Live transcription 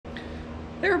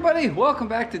Hey everybody, welcome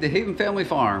back to the Haven Family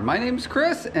Farm. My name is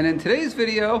Chris, and in today's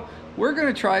video, we're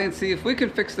going to try and see if we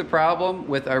can fix the problem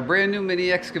with our brand new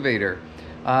mini excavator.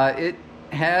 It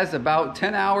has about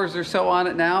 10 hours or so on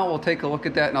it now. We'll take a look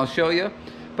at that and I'll show you.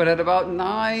 But at about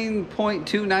 9.2,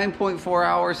 9.4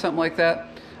 hours, something like that,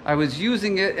 I was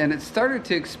using it and it started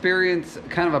to experience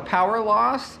kind of a power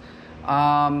loss.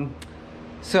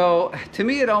 So to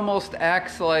me, it almost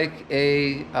acts like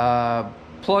a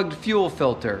plugged fuel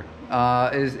filter.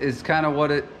 Is kind of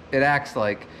what it acts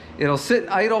like. It'll sit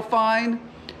idle fine,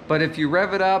 but if you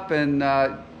rev it up and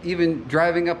even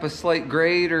driving up a slight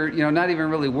grade or not even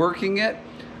really working it,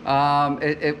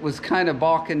 it was kind of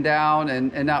balking down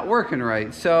and not working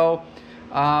right. So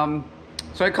so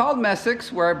I called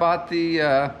Messick's, where I bought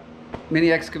the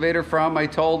mini excavator from. I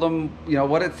told them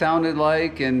what it sounded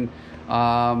like, and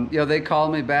they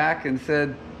called me back and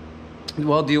said,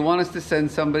 well, do you want us to send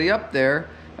somebody up there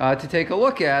to take a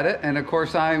look at it? And of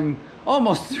course, I'm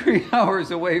almost 3 hours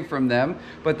away from them,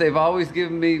 but they've always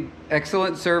given me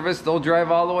excellent service. They'll drive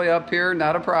all the way up here,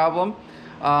 not a problem.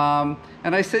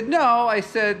 And I said, no. I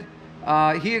said,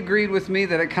 he agreed with me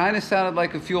that it kind of sounded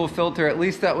like a fuel filter. At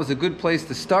least that was a good place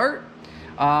to start.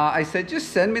 I said, just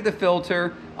send me the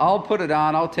filter. I'll put it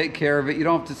on. I'll take care of it. You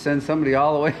don't have to send somebody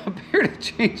all the way up here to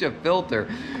change a filter.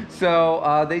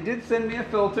 So they did send me a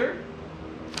filter.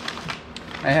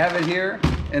 I have it here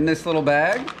in this little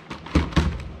bag.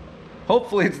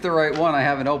 Hopefully it's the right one. I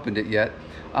haven't opened it yet.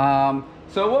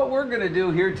 So what we're going to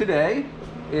do here today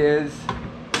is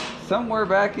somewhere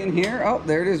back in here. Oh,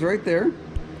 there it is right there.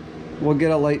 We'll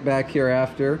get a light back here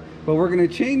after. But we're going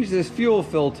to change this fuel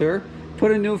filter,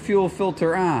 put a new fuel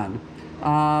filter on.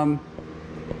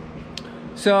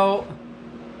 So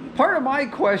part of my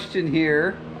question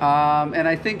here, and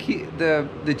I think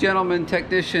the gentleman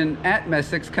technician at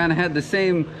Messick's kind of had the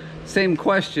same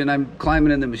question. I'm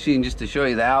climbing in the machine just to show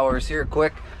you the hours here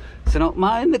quick, so don't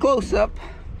mind the close-up.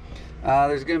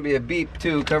 There's going to be a beep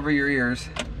too. Cover your ears.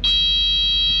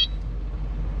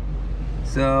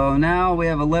 So now we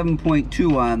have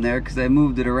 11.2 on there because I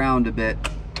moved it around a bit.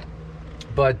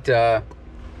 But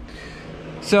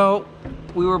so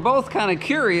we were both kind of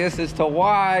curious as to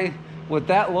why, with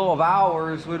that low of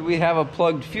hours, would we have a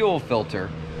plugged fuel filter.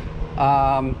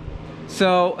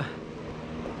 So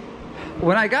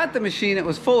when I got the machine, it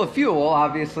was full of fuel.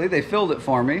 Obviously they filled it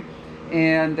for me,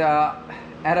 and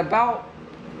at about,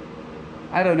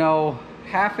 I don't know,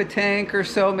 half a tank or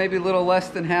so, maybe a little less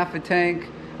than half a tank,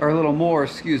 or a little more,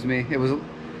 excuse me, it was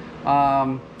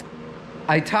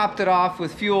I topped it off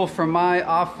with fuel from my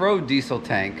off-road diesel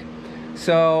tank.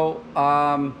 So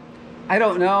I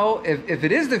don't know if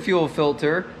it is the fuel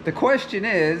filter. The question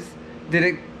is, did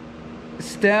it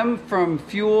stem from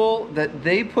fuel that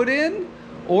they put in,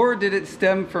 or did it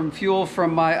stem from fuel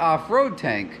from my off-road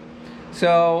tank?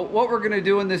 So what we're going to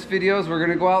do in this video is we're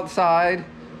going to go outside.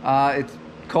 It's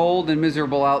cold and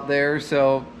miserable out there,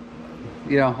 so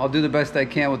I'll do the best I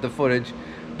can with the footage.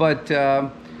 But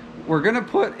we're going to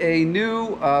put a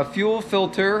new fuel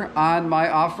filter on my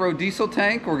off-road diesel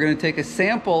tank. We're going to take a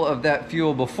sample of that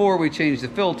fuel before we change the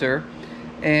filter,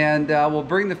 and we'll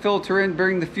bring the filter in,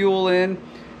 bring the fuel in,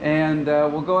 and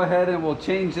we'll go ahead and we'll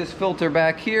change this filter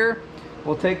back here.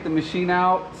 We'll take the machine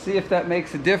out, see if that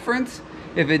makes a difference.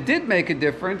 If it did make a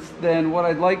difference, then what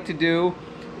I'd like to do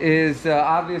is,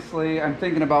 obviously I'm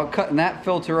thinking about cutting that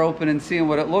filter open and seeing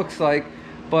what it looks like.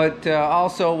 But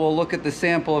also we'll look at the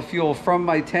sample of fuel from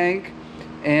my tank,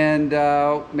 and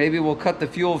maybe we'll cut the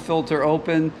fuel filter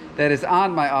open that is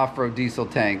on my off-road diesel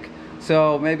tank.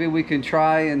 So maybe we can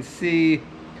try and see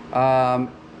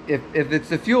if it's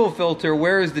the fuel filter,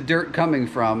 where is the dirt coming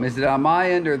from? Is it on my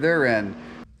end or their end?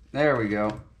 There we go.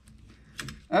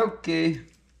 Okay,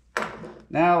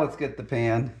 now let's get the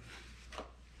pan.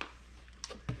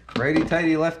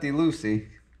 Righty-tighty, lefty-loosey,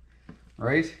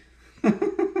 right?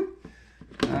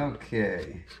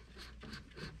 Okay.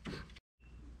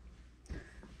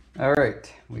 All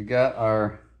right, we got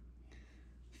our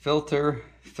filter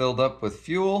filled up with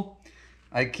fuel.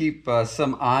 I keep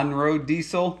some on-road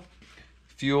diesel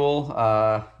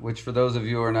fuel, which for those of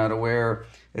you who are not aware,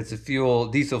 it's a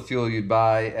diesel fuel you'd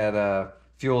buy at a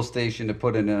fuel station to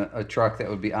put in a truck that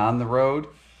would be on the road.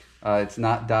 It's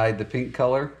not dyed the pink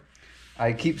color.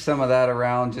 I keep some of that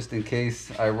around just in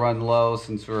case I run low,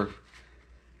 since we're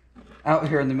out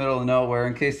here in the middle of nowhere,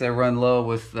 in case I run low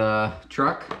with the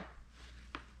truck.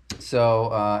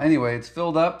 So anyway, it's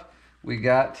filled up. We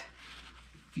got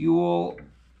fuel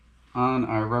on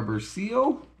our rubber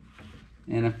seal,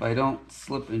 and if I don't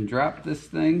slip and drop this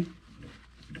thing,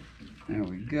 there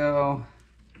we go.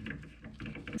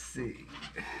 Let's see.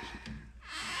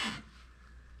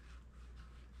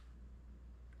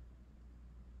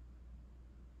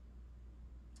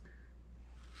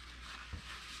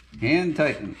 hand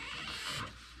tighten.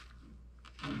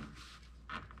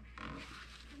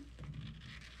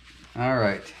 All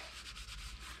right.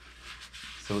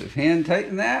 So we've hand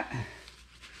tightened that.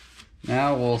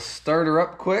 Now we'll start her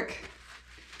up quick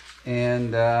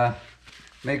and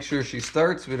make sure she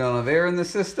starts. We don't have air in the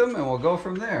system, and we'll go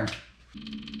from there.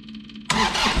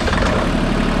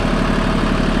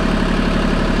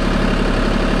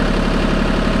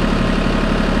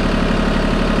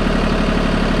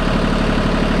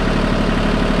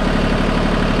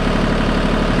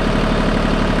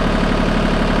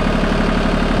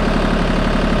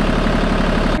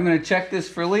 I'm going to check this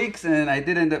for leaks, and I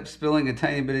did end up spilling a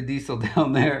tiny bit of diesel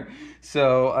down there.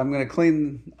 So I'm going to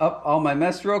clean up all my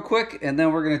mess real quick, and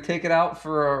then we're going to take it out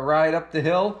for a ride up the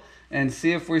hill and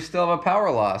see if we still have a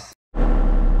power loss.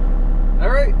 All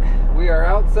right, we are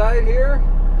outside here,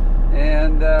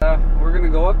 and we're going to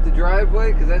go up the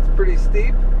driveway because that's pretty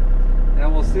steep,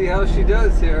 and we'll see how she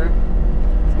does here.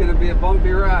 It's going to be a bumpy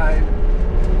ride.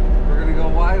 We're going to go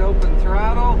wide open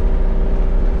throttle,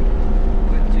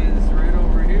 which is right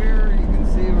over here. You can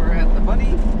see we're at the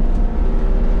bunny.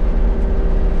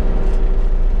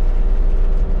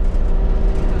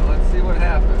 So let's see what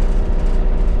happens.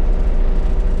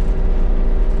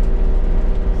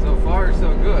 So far,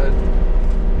 so good.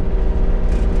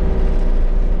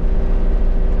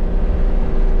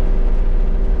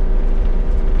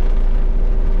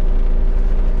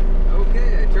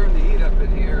 Okay, I turned the heat up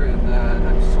in here, and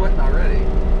I'm sweating already.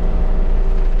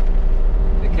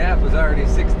 The cab was already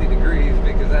 60 degrees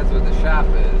because that's what the shop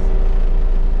is.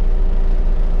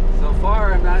 So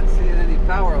far, I'm not seeing any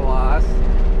power loss.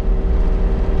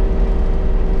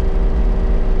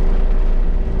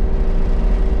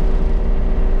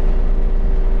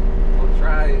 We'll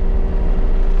try.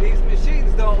 These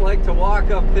machines don't like to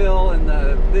walk uphill, and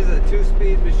this is a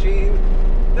 2-speed machine.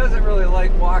 Doesn't really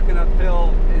like walking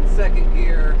uphill in second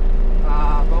gear,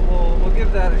 but we'll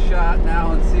give that a shot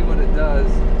now and see what it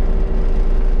does.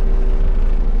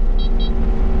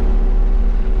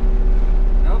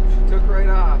 Nope, she took right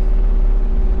off.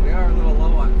 We are a little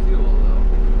low on fuel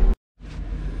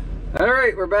though. All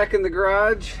right, we're back in the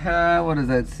garage. What does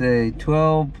that say?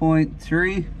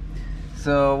 12.3.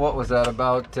 So what was that,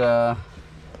 about I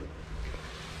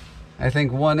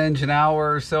think 1 engine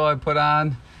hour or so I put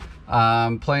on.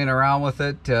 Playing around with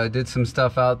it, did some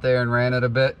stuff out there and ran it a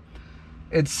bit.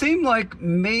 It seemed like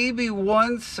maybe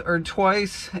once or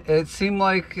twice, it seemed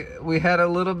like we had a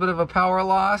little bit of a power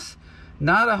loss.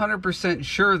 Not 100%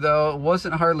 sure though, it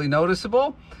wasn't hardly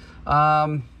noticeable.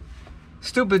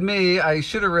 Stupid me, I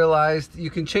should have realized you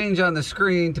can change on the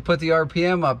screen to put the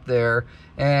RPM up there.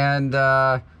 And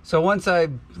so once I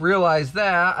realized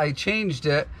that, I changed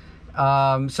it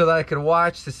so that I could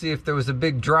watch to see if there was a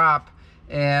big drop.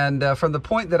 And from the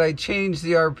point that I changed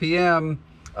the RPM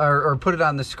or put it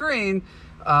on the screen,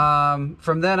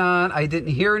 from then on, I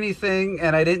didn't hear anything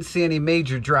and I didn't see any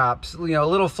major drops. You know, a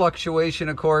little fluctuation,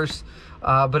 of course,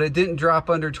 but it didn't drop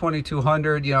under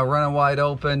 2200, you know, running wide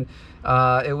open.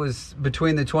 It was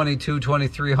between the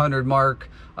 2300 mark,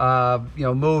 you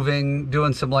know, moving,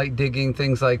 doing some light digging,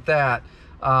 things like that.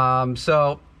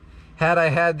 So had I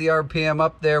had the RPM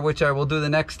up there, which I will do the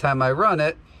next time I run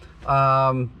it,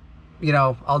 you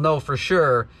know, I'll know for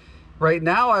sure. Right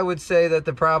now, I would say that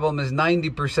the problem is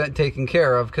 90% taken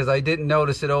care of because I didn't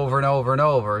notice it over and over and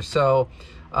over. So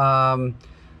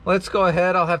let's go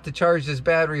ahead. I'll have to charge this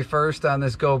battery first on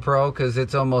this GoPro because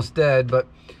it's almost dead. But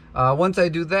once I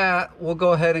do that, we'll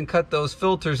go ahead and cut those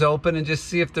filters open and just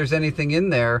see if there's anything in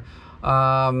there.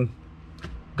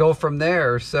 Go from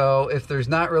there. So if there's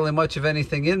not really much of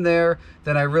anything in there,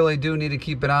 then I really do need to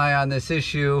keep an eye on this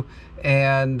issue,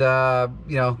 and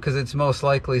you know, because it's most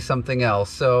likely something else.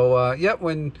 So yep,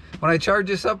 when I charge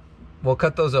this up, we'll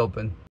cut those open.